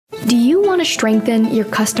want to strengthen your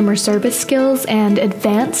customer service skills and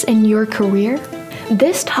advance in your career?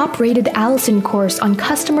 This top-rated Alison course on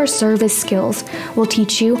customer service skills will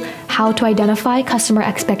teach you how to identify customer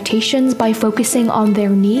expectations by focusing on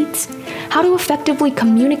their needs, how to effectively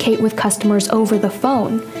communicate with customers over the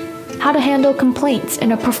phone, how to handle complaints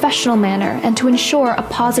in a professional manner and to ensure a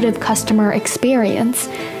positive customer experience,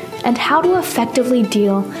 and how to effectively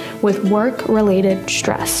deal with work-related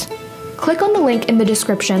stress. Click on the link in the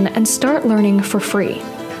description and start learning for free.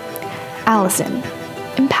 Alison,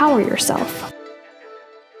 empower yourself.